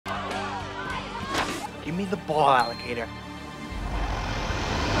Give me the ball, alligator.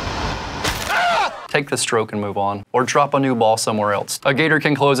 Take the stroke and move on, or drop a new ball somewhere else. A gator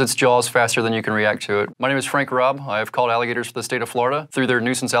can close its jaws faster than you can react to it. My name is Frank Robb. I have called alligators for the state of Florida through their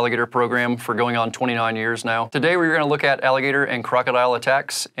nuisance alligator program for going on 29 years now. Today we're going to look at alligator and crocodile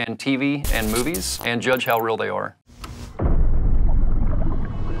attacks in TV and movies and judge how real they are.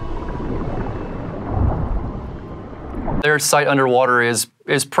 Their sight underwater is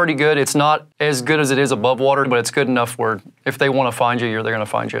pretty good. It's not as good as it is above water, but it's good enough where if they want to find you, they're going to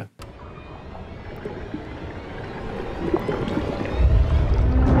find you.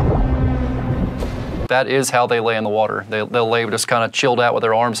 That is how they lay in the water. They'll lay just kind of chilled out with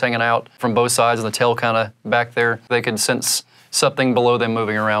their arms hanging out from both sides and the tail kind of back there. They can sense something below them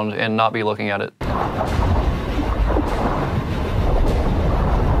moving around and not be looking at it.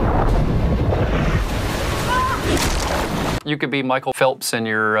 You could be Michael Phelps in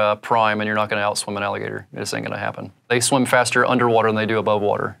your prime and you're not going to outswim an alligator. It just ain't going to happen. They swim faster underwater than they do above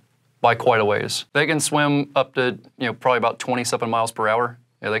water by quite a ways. They can swim up to, probably about 20-something miles per hour.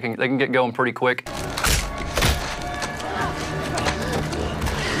 Yeah, they can get going pretty quick.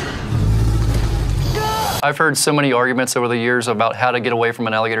 I've heard so many arguments over the years about how to get away from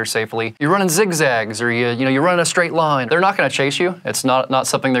an alligator safely. You're running zigzags, or you're running a straight line. They're not going to chase you. It's not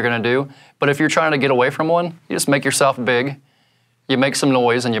something they're going to do. But if you're trying to get away from one, you just make yourself big, you make some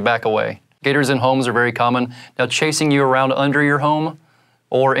noise, and you back away. Gators in homes are very common. Now, chasing you around under your home,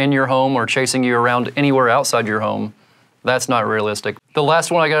 or in your home, or chasing you around anywhere outside your home, that's not realistic. The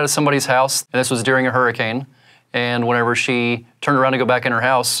last one I got at somebody's house, and this was during a hurricane, and whenever she turned around to go back in her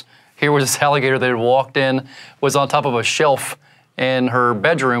house, here was this alligator that had walked in, was on top of a shelf in her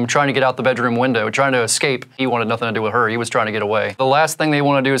bedroom, trying to get out the bedroom window, trying to escape. He wanted nothing to do with her. He was trying to get away. The last thing they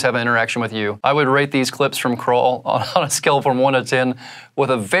want to do is have an interaction with you. I would rate these clips from Crawl on a scale from 1 to 10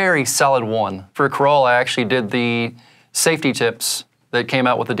 with a very solid 1. For Crawl, I actually did the safety tips that came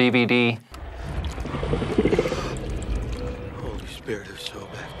out with the DVD. Holy Spirit, it's so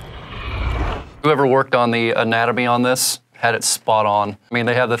bad. Whoever worked on the anatomy on this had it spot on. I mean,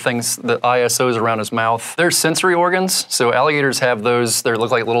 they have the things, the ISOs around his mouth. They're sensory organs, so alligators have those, they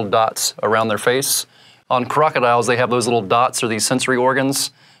look like little dots around their face. On crocodiles, they have those little dots or these sensory organs,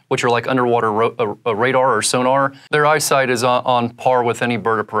 which are like underwater radar or sonar. Their eyesight is on par with any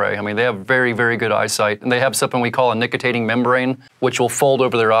bird of prey. I mean, they have very, very good eyesight. And they have something we call a nictitating membrane, which will fold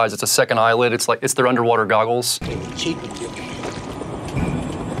over their eyes. It's a second eyelid. It's their underwater goggles.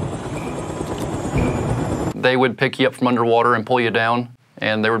 They would pick you up from underwater and pull you down,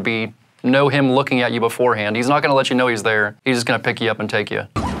 and there would be no him looking at you beforehand. He's not gonna let you know he's there. He's just gonna pick you up and take you.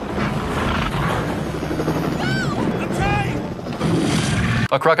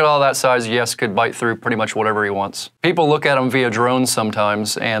 A crocodile that size, yes, could bite through pretty much whatever he wants. People look at them via drones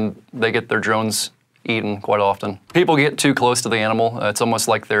sometimes, and they get their drones eaten quite often. People get too close to the animal. It's almost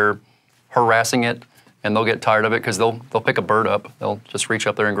like they're harassing it, and they'll get tired of it because they'll pick a bird up. They'll just reach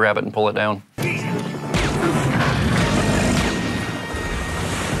up there and grab it and pull it down.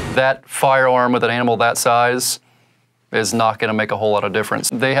 That firearm with an animal that size is not going to make a whole lot of difference.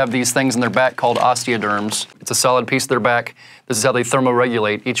 They have these things in their back called osteoderms. It's a solid piece of their back. This is how they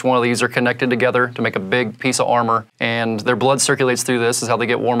thermoregulate. Each one of these are connected together to make a big piece of armor, and their blood circulates through this. This is how they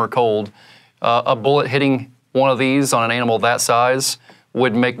get warm or cold. A bullet hitting one of these on an animal that size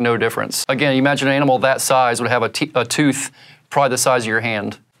would make no difference. Again, imagine an animal that size would have a tooth probably the size of your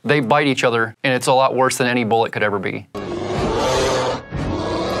hand. They bite each other, and it's a lot worse than any bullet could ever be.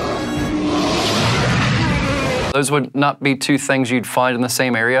 Those would not be two things you'd find in the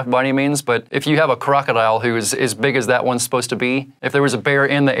same area by any means, but if you have a crocodile who is as big as that one's supposed to be, if there was a bear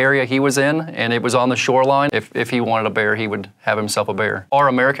in the area he was in and it was on the shoreline, if he wanted a bear, he would have himself a bear. Our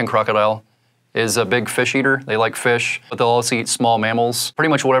American crocodile is a big fish eater. They like fish, but they'll also eat small mammals. Pretty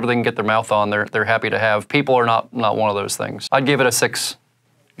much whatever they can get their mouth on, they're happy to have. People are not one of those things. I'd give it a 6.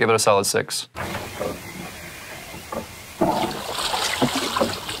 Give it a solid 6.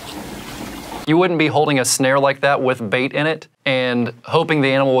 You wouldn't be holding a snare like that with bait in it and hoping the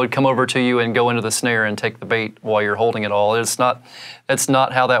animal would come over to you and go into the snare and take the bait while you're holding it all. That's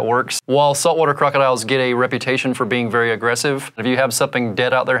not how that works. While saltwater crocodiles get a reputation for being very aggressive, if you have something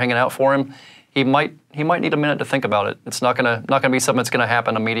dead out there hanging out for him, he might need a minute to think about it. It's not gonna be something that's gonna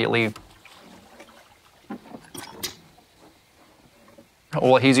happen immediately.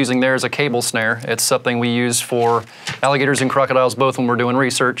 What he's using there is a cable snare. It's something we use for alligators and crocodiles both when we're doing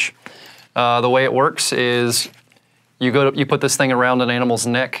research. The way it works is you put this thing around an animal's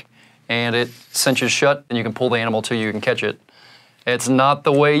neck and it cinches shut and you can pull the animal to you and catch it. It's not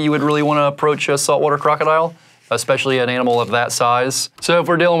the way you would really want to approach a saltwater crocodile. especially an animal of that size. So if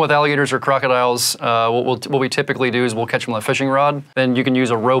we're dealing with alligators or crocodiles, what we typically do is we'll catch them with a fishing rod. Then you can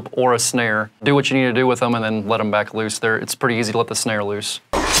use a rope or a snare. Do what you need to do with them and then let them back loose. It's pretty easy to let the snare loose.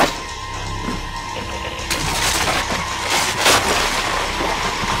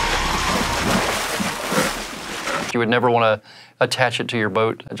 You would never want to attach it to your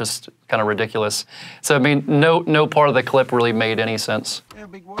boat. It's just kind of ridiculous. So I mean, no part of the clip really made any sense.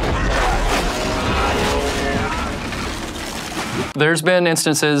 There's been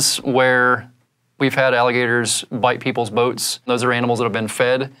instances where we've had alligators bite people's boats. Those are animals that have been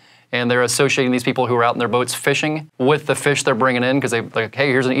fed, and they're associating these people who are out in their boats fishing with the fish they're bringing in, because they're like, hey,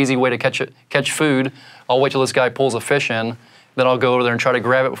 here's an easy way to catch food. I'll wait till this guy pulls a fish in, then I'll go over there and try to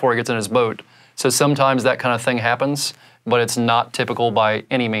grab it before it gets in his boat. So sometimes that kind of thing happens, but it's not typical by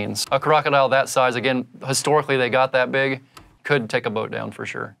any means. A crocodile that size, again, historically they got that big, could take a boat down for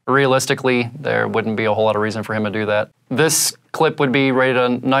sure. Realistically, there wouldn't be a whole lot of reason for him to do that. This clip would be rated a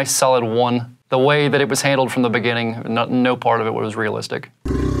nice solid 1. The way that it was handled from the beginning, no part of it was realistic.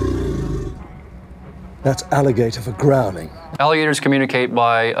 That's alligator for growling. Alligators communicate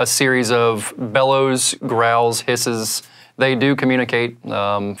by a series of bellows, growls, hisses. They do communicate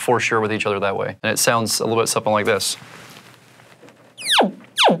for sure with each other that way. And it sounds a little bit something like this.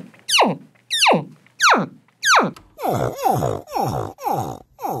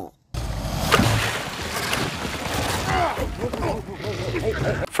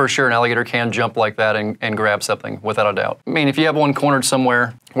 For sure, an alligator can jump like that and grab something, without a doubt. I mean, if you have one cornered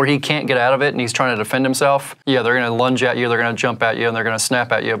somewhere where he can't get out of it and he's trying to defend himself, yeah, they're gonna lunge at you, they're gonna jump at you, and they're gonna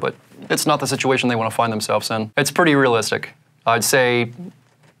snap at you, but it's not the situation they want to find themselves in. It's pretty realistic. I'd say,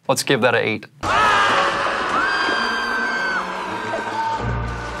 let's give that an 8.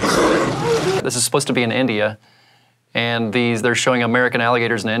 This is supposed to be in India, and they're showing American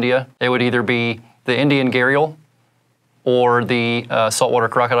alligators in India. It would either be the Indian gharial or the saltwater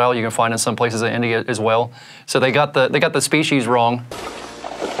crocodile you can find in some places in India as well. So they got the species wrong.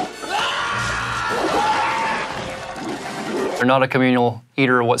 They're not a communal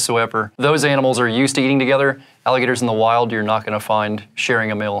eater whatsoever. Those animals are used to eating together. Alligators in the wild, you're not gonna find sharing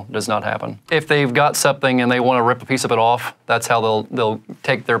a meal. Does not happen. If they've got something and they wanna rip a piece of it off, that's how they'll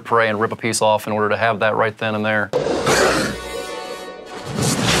take their prey and rip a piece off in order to have that right then and there.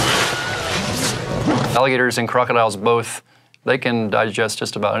 Alligators and crocodiles both, they can digest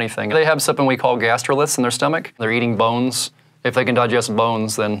just about anything. They have something we call gastroliths in their stomach. They're eating bones. If they can digest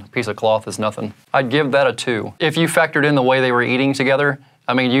bones, then a piece of cloth is nothing. I'd give that a 2. If you factored in the way they were eating together,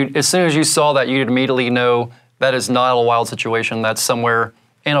 I mean, as soon as you saw that, you'd immediately know that is not a wild situation. That's somewhere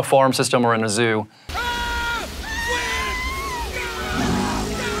in a farm system or in a zoo.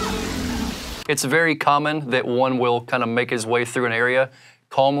 It's very common that one will kind of make his way through an area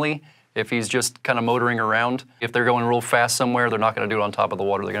calmly if he's just kind of motoring around. If they're going real fast somewhere, they're not going to do it on top of the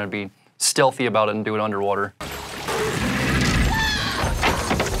water. They're going to be stealthy about it and do it underwater.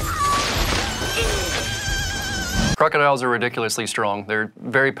 Crocodiles are ridiculously strong. They're a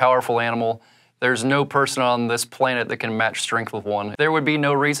very powerful animal. There's no person on this planet that can match strength with one. There would be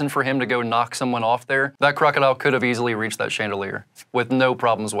no reason for him to go knock someone off there. That crocodile could have easily reached that chandelier with no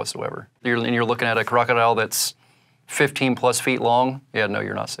problems whatsoever. You're looking at a crocodile that's 15 plus feet long. Yeah, no,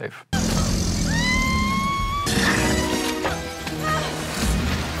 you're not safe.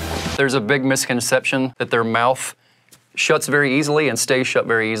 There's a big misconception that their mouth shuts very easily and stays shut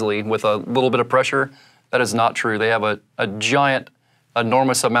very easily with a little bit of pressure. That is not true. They have a giant,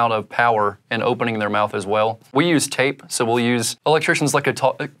 enormous amount of power in opening their mouth as well. We use tape, so we'll use, electricians like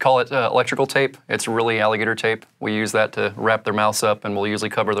to call it electrical tape. It's really alligator tape. We use that to wrap their mouths up, and we'll usually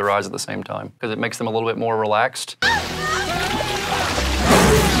cover their eyes at the same time because it makes them a little bit more relaxed.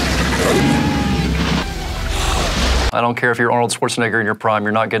 I don't care if you're Arnold Schwarzenegger in your prime,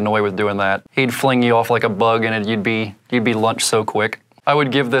 you're not getting away with doing that. He'd fling you off like a bug and you'd be lunched so quick. I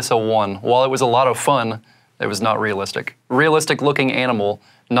would give this a 1. While it was a lot of fun, it was not realistic. Realistic looking animal,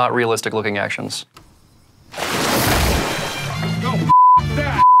 not realistic looking actions.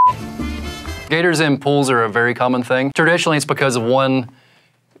 Gators in pools are a very common thing. Traditionally, it's because of one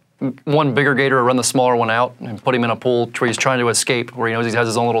bigger gator will run the smaller one out and put him in a pool where he's trying to escape, where he knows he has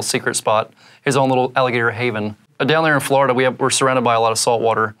his own little secret spot, his own little alligator haven. Down there in Florida, we're surrounded by a lot of salt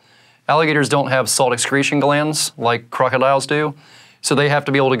water. Alligators don't have salt excretion glands like crocodiles do, so they have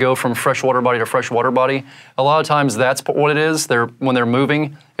to be able to go from freshwater body to freshwater body. A lot of times that's what it is. When they're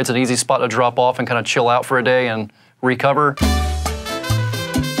moving, it's an easy spot to drop off and kind of chill out for a day and recover.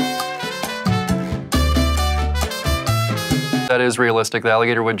 That is realistic. The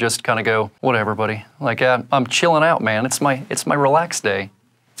alligator would just kind of go, whatever, buddy. Like, yeah, I'm chilling out, man. It's my relaxed day.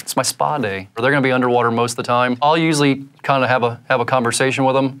 It's my spa day. They're gonna be underwater most of the time. I'll usually kind of have a conversation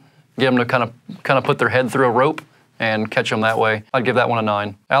with them, get them to kind of put their head through a rope and catch them that way. I'd give that one a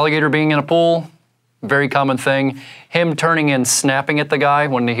 9. Alligator being in a pool, very common thing. Him turning and snapping at the guy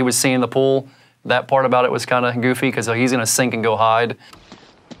when he was seeing the pool, that part about it was kind of goofy because he's gonna sink and go hide.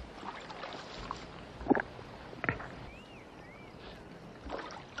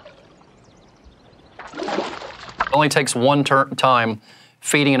 It only takes one time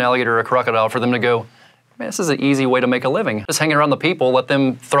feeding an alligator or a crocodile for them to go, man, this is an easy way to make a living. Just hang around the people, let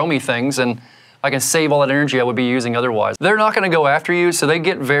them throw me things, and I can save all that energy I would be using otherwise. They're not gonna go after you, so they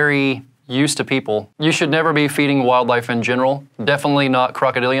get very used to people. You should never be feeding wildlife in general, definitely not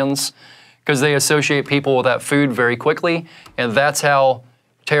crocodilians, because they associate people with that food very quickly, and that's how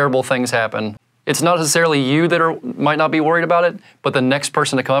terrible things happen. It's not necessarily you that might not be worried about it, but the next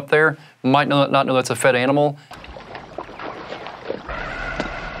person to come up there might not know that's a fed animal.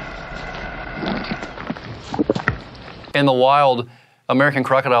 In the wild, American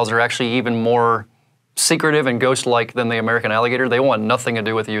crocodiles are actually even more secretive and ghost-like than the American alligator. They want nothing to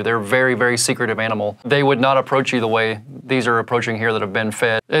do with you. They're a very, very secretive animal. They would not approach you the way these are approaching here that have been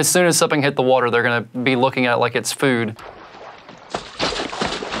fed. As soon as something hit the water, they're gonna be looking at it like it's food.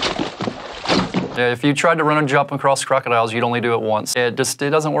 If you tried to run and jump across crocodiles, you'd only do it once. It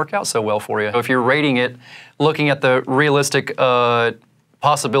doesn't work out so well for you. If you're rating it, looking at the realistic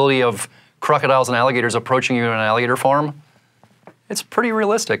possibility of crocodiles and alligators approaching you in an alligator farm, it's pretty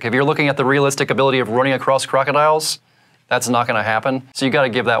realistic. If you're looking at the realistic ability of running across crocodiles, that's not gonna happen. So you gotta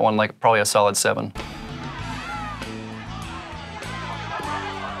give that one like probably a solid 7.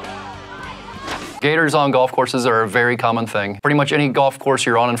 Gators on golf courses are a very common thing. Pretty much any golf course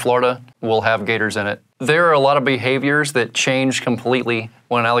you're on in Florida will have gators in it. There are a lot of behaviors that change completely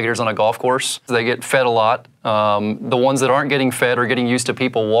when an alligator's on a golf course. They get fed a lot. The ones that aren't getting fed are getting used to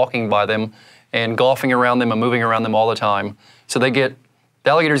people walking by them and golfing around them and moving around them all the time. So the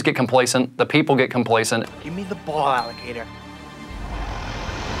alligators get complacent, the people get complacent. Give me the ball, alligator.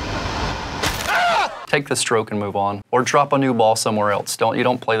 Take the stroke and move on. Or drop a new ball somewhere else. You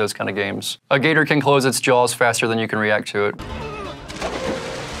don't play those kind of games. A gator can close its jaws faster than you can react to it.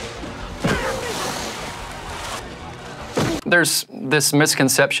 There's this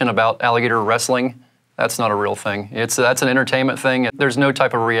misconception about alligator wrestling. That's not a real thing. That's an entertainment thing. There's no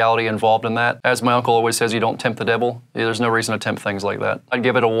type of reality involved in that. As my uncle always says, you don't tempt the devil. There's no reason to tempt things like that. I'd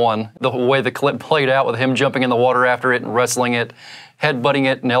give it a 1. The way the clip played out with him jumping in the water after it and wrestling it, head-butting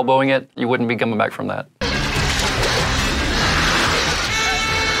it and elbowing it, you wouldn't be coming back from that.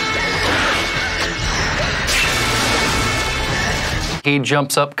 He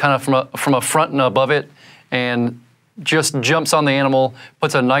jumps up kind of from a front and above it and just jumps on the animal,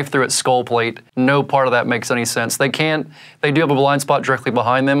 puts a knife through its skull plate. No part of that makes any sense. They do have a blind spot directly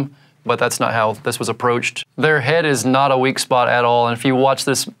behind them, but that's not how this was approached. Their head is not a weak spot at all, and if you watch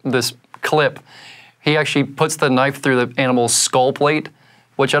this clip, he actually puts the knife through the animal's skull plate,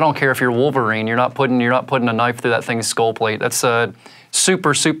 which I don't care if you're Wolverine, you're not putting a knife through that thing's skull plate. That's a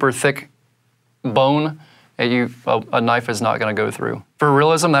super, super thick bone that a knife is not gonna go through. For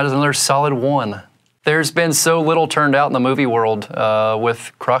realism, that is another solid 1. There's been so little turned out in the movie world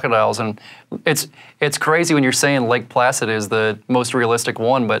with crocodiles, and it's crazy when you're saying Lake Placid is the most realistic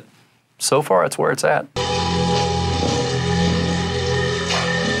one, but so far it's where it's at.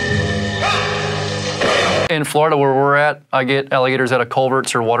 In Florida where we're at, I get alligators out of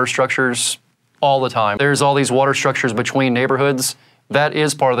culverts or water structures all the time. There's all these water structures between neighborhoods. That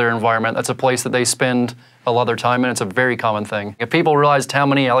is part of their environment. That's a place that they spend a lot of their time in. It's a very common thing. If people realized how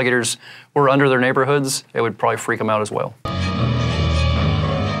many alligators were under their neighborhoods, it would probably freak them out as well.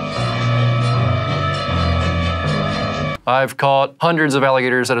 I've caught hundreds of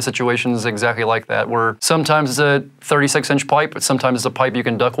alligators out of situations exactly like that, where sometimes it's a 36-inch pipe, but sometimes it's a pipe you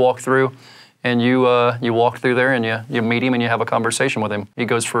can duck walk through, and you walk through there and you meet him and you have a conversation with him. He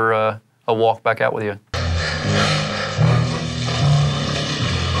goes for a walk back out with you.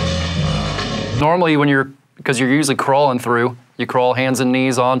 Normally because you're usually crawling through, you crawl hands and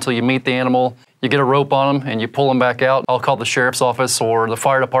knees on until you meet the animal, you get a rope on them and you pull them back out. I'll call the sheriff's office or the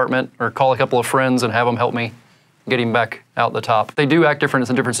fire department or call a couple of friends and have them help me get him back out the top. They do act different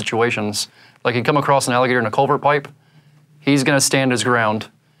in different situations. Like you come across an alligator in a culvert pipe, he's gonna stand his ground.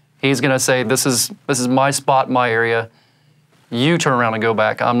 He's gonna say, this is my spot, my area. You turn around and go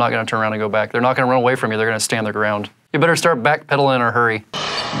back. I'm not gonna turn around and go back. They're not gonna run away from you, they're gonna stand their ground. You better start backpedaling in a hurry.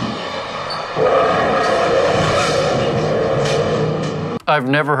 I've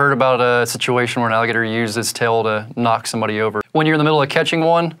never heard about a situation where an alligator used its tail to knock somebody over. When you're in the middle of catching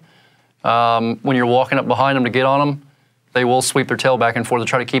one, when you're walking up behind them to get on them, They will sweep their tail back and forth to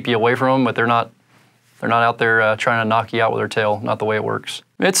try to keep you away from them, but they're not out there trying to knock you out with their tail. Not the way it works.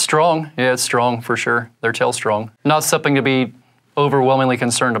 It's strong. Yeah, it's strong for sure. Their tail's strong. Not something to be overwhelmingly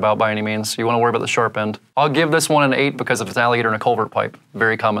concerned about by any means. You want to worry about the sharp end. I'll give this one an 8 because it's an alligator in a culvert pipe.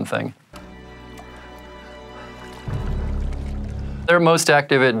 Very common thing. They're most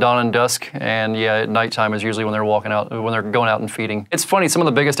active at dawn and dusk, and yeah, at nighttime is usually when they're walking out, when they're going out and feeding. It's funny, some of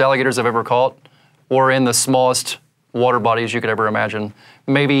the biggest alligators I've ever caught were in the smallest water bodies you could ever imagine.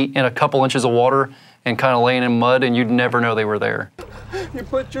 Maybe in a couple inches of water and kind of laying in mud, and you'd never know they were there. You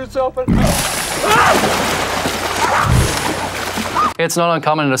put yourself in... It's not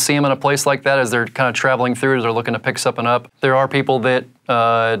uncommon to see them in a place like that as they're kind of traveling through, as they're looking to pick something up. There are people that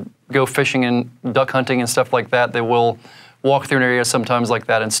go fishing and duck hunting and stuff like that that will walk through an area sometimes like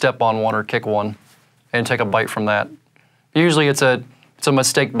that and step on one or kick one and take a bite from that. Usually it's a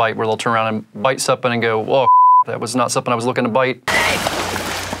mistake bite where they'll turn around and bite something and go, whoa, that was not something I was looking to bite.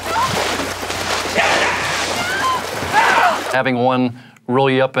 Having one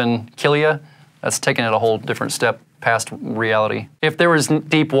roll you up and kill you, that's taking it a whole different step past reality. If there was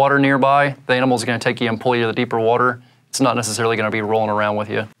deep water nearby, the animal's gonna take you and pull you to the deeper water. It's not necessarily gonna be rolling around with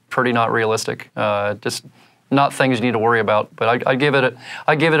you. Pretty not realistic. Just not things you need to worry about, but I give it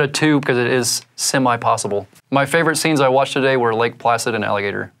a 2 because it is semi-possible. My favorite scenes I watched today were Lake Placid and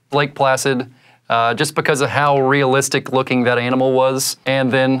Alligator. Lake Placid, just because of how realistic looking that animal was,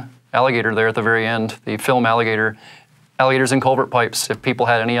 and then Alligator there at the very end, the film Alligator. Alligators in culvert pipes, if people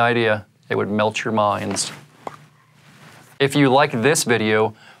had any idea, it would melt your minds. If you like this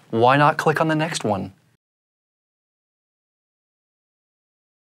video, why not click on the next one?